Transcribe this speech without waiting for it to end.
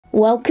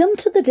Welcome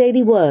to the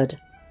Daily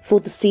Word for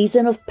the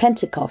season of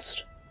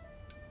Pentecost.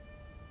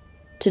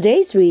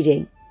 Today's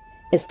reading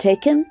is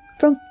taken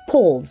from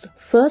Paul's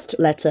first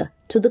letter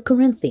to the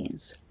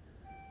Corinthians,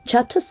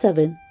 chapter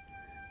 7,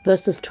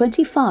 verses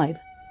 25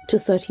 to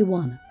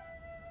 31.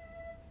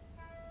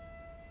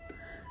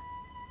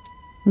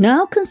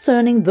 Now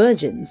concerning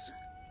virgins,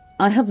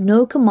 I have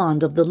no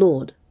command of the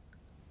Lord,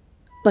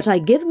 but I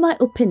give my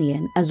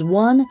opinion as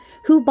one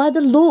who by the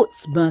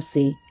Lord's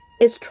mercy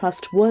is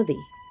trustworthy.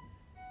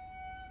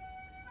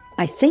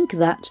 I think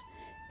that,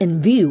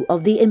 in view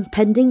of the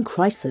impending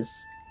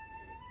crisis,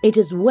 it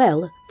is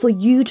well for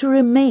you to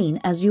remain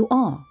as you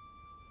are.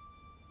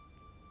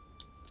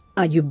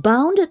 Are you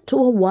bound to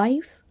a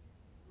wife?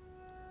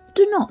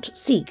 Do not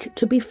seek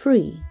to be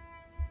free.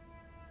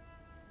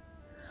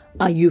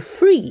 Are you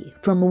free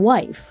from a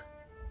wife?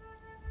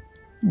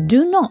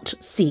 Do not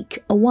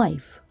seek a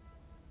wife.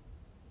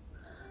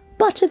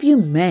 But if you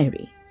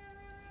marry,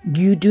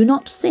 you do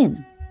not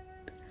sin.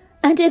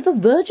 And if a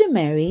virgin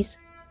marries,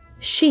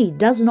 she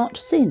does not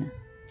sin.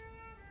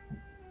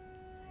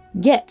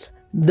 Yet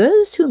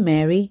those who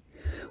marry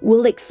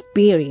will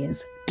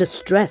experience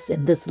distress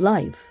in this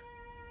life,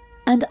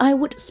 and I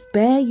would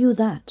spare you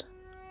that.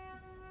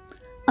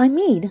 I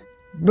mean,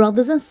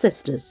 brothers and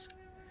sisters,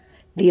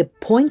 the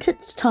appointed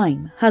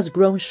time has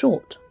grown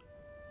short.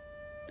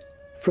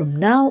 From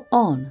now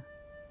on,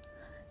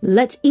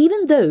 let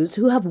even those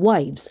who have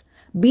wives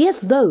be as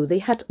though they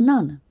had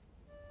none,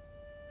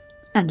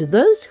 and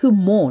those who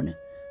mourn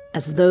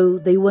as though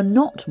they were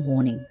not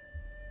mourning,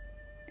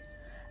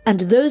 and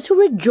those who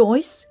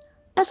rejoice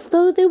as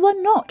though they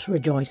were not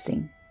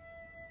rejoicing,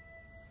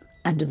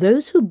 and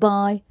those who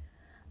buy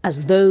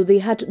as though they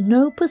had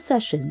no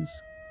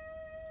possessions,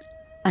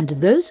 and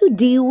those who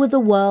deal with the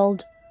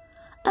world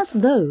as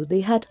though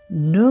they had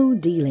no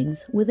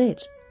dealings with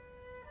it.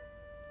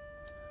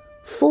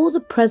 For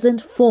the present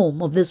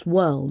form of this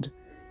world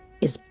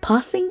is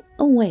passing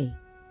away.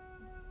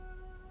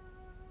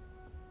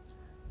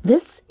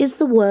 This is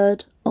the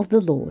word of the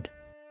Lord.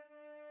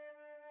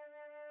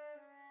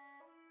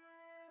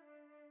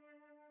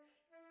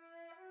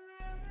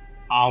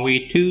 Are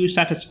we too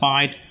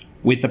satisfied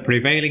with the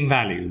prevailing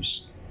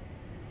values?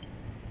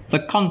 The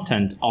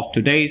content of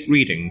today's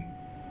reading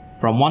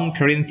from 1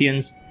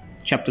 Corinthians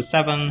chapter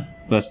 7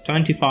 verse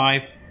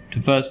 25 to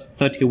verse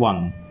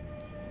 31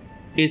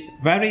 is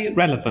very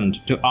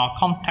relevant to our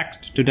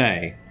context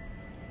today.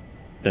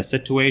 The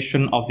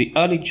situation of the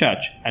early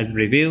church as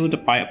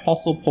revealed by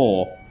Apostle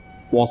Paul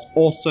was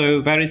also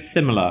very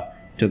similar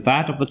to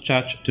that of the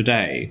church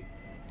today.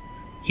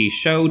 He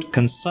showed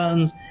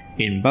concerns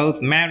in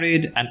both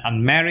married and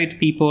unmarried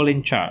people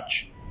in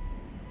church.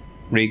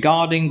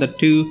 Regarding the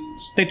two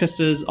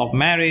statuses of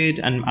married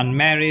and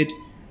unmarried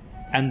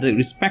and the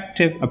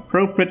respective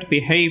appropriate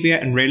behavior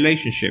and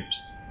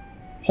relationships,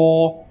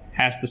 Paul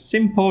has the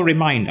simple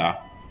reminder: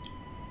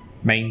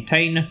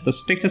 maintain the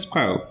status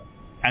quo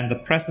and the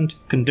present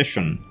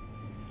condition.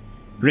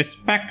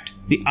 Respect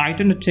the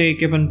identity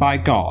given by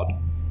God,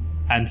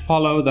 and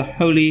follow the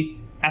holy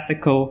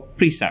ethical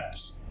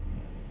precepts.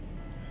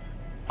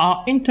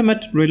 Our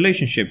intimate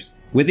relationships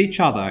with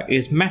each other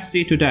is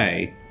messy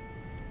today.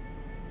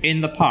 In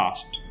the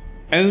past,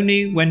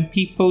 only when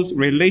people's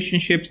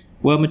relationships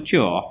were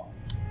mature,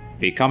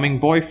 becoming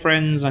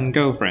boyfriends and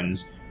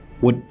girlfriends,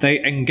 would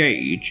they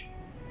engage,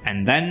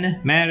 and then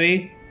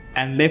marry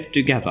and live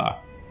together.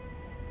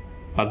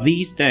 But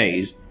these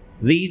days,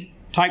 these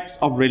types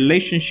of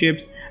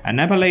relationships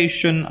and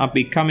appellation are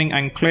becoming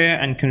unclear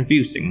and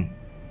confusing.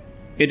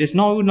 It is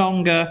no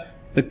longer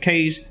the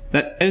case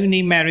that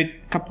only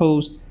married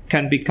couples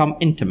can become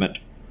intimate.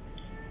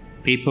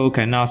 People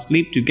can now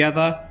sleep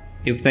together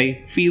if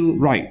they feel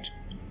right.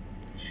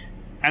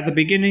 At the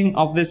beginning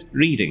of this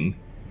reading,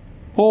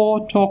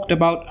 Paul talked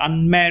about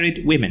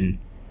unmarried women,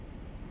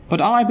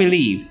 but I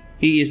believe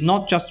he is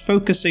not just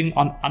focusing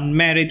on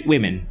unmarried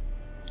women.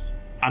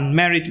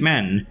 Unmarried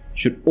men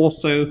should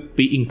also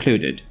be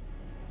included.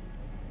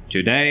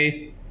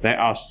 Today, there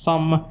are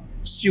some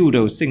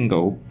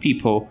pseudo-single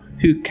people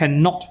who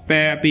cannot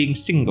bear being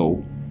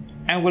single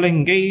and will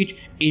engage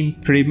in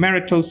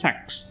premarital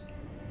sex.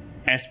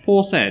 As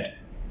Paul said,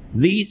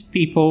 these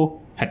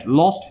people had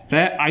lost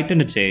their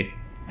identity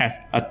as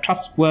a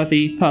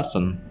trustworthy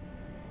person.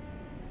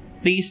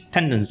 This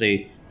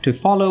tendency to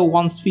follow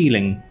one's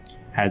feeling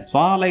has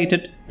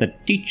violated the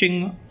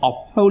teaching of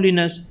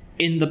holiness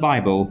in the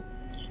Bible,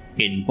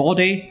 in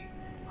body,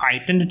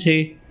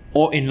 identity,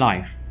 or in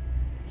life.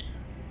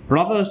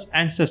 Brothers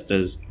and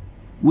sisters,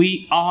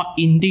 we are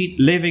indeed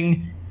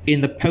living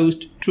in the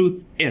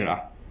post-truth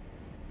era.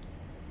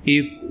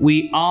 If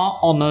we are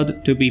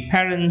honored to be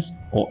parents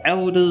or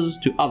elders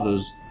to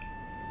others,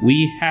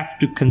 we have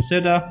to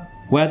consider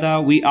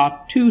whether we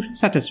are too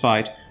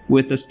satisfied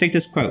with the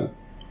status quo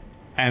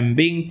and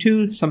being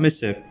too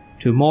submissive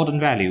to modern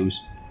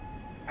values.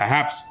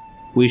 Perhaps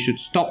we should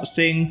stop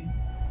saying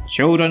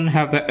children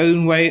have their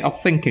own way of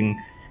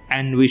thinking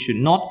and we should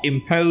not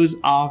impose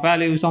our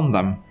values on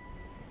them.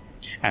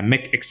 and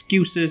make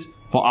excuses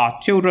for our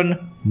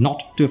children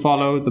not to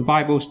follow the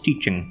Bible's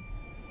teaching.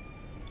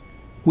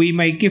 We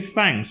may give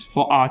thanks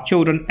for our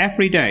children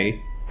every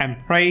day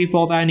and pray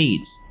for their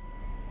needs,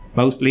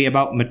 mostly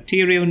about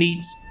material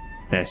needs,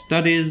 their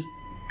studies,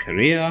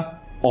 career,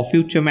 or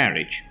future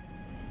marriage.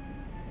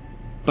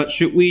 But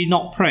should we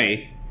not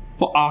pray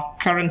for our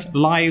current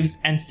lives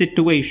and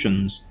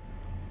situations?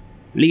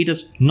 Lead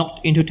us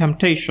not into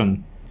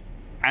temptation,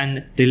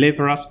 and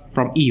deliver us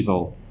from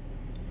evil,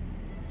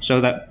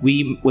 so that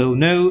we will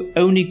know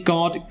only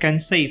God can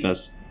save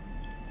us,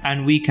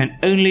 and we can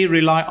only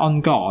rely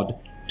on God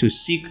to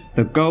seek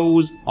the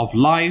goals of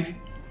life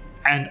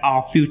and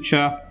our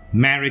future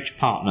marriage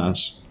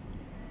partners.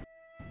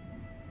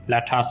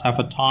 Let us have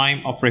a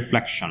time of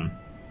reflection.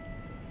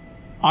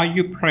 Are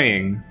you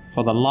praying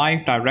for the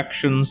life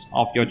directions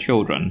of your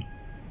children,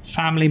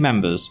 family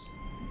members,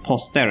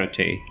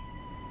 posterity?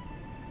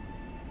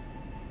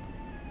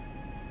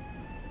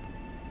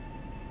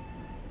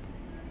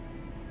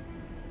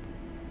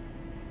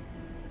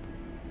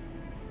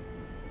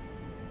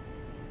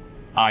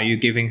 Are you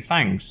giving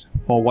thanks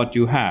for what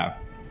you have,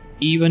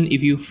 even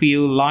if you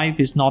feel life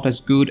is not as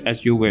good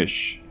as you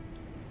wish?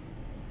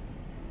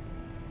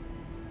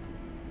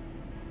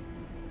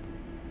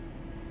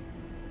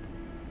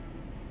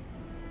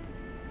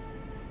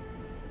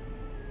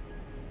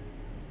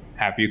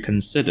 Have you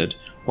considered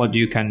what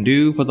you can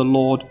do for the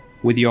Lord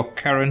with your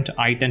current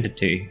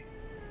identity?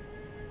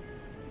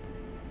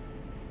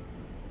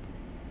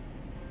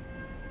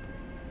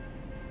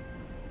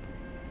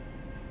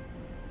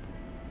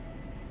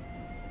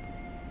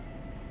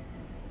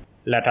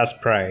 Let us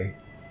pray.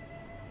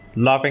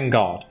 Loving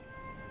God,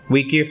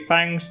 we give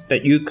thanks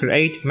that you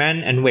create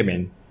men and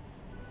women.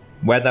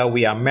 Whether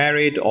we are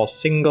married or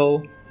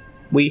single,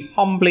 we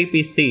humbly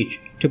beseech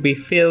to be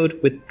filled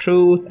with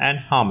truth and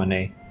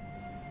harmony.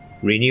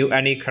 Renew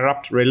any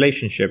corrupt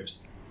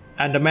relationships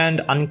and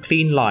amend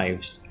unclean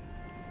lives.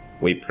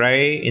 We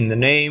pray in the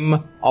name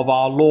of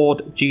our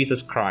Lord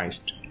Jesus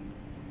Christ.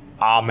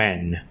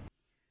 Amen.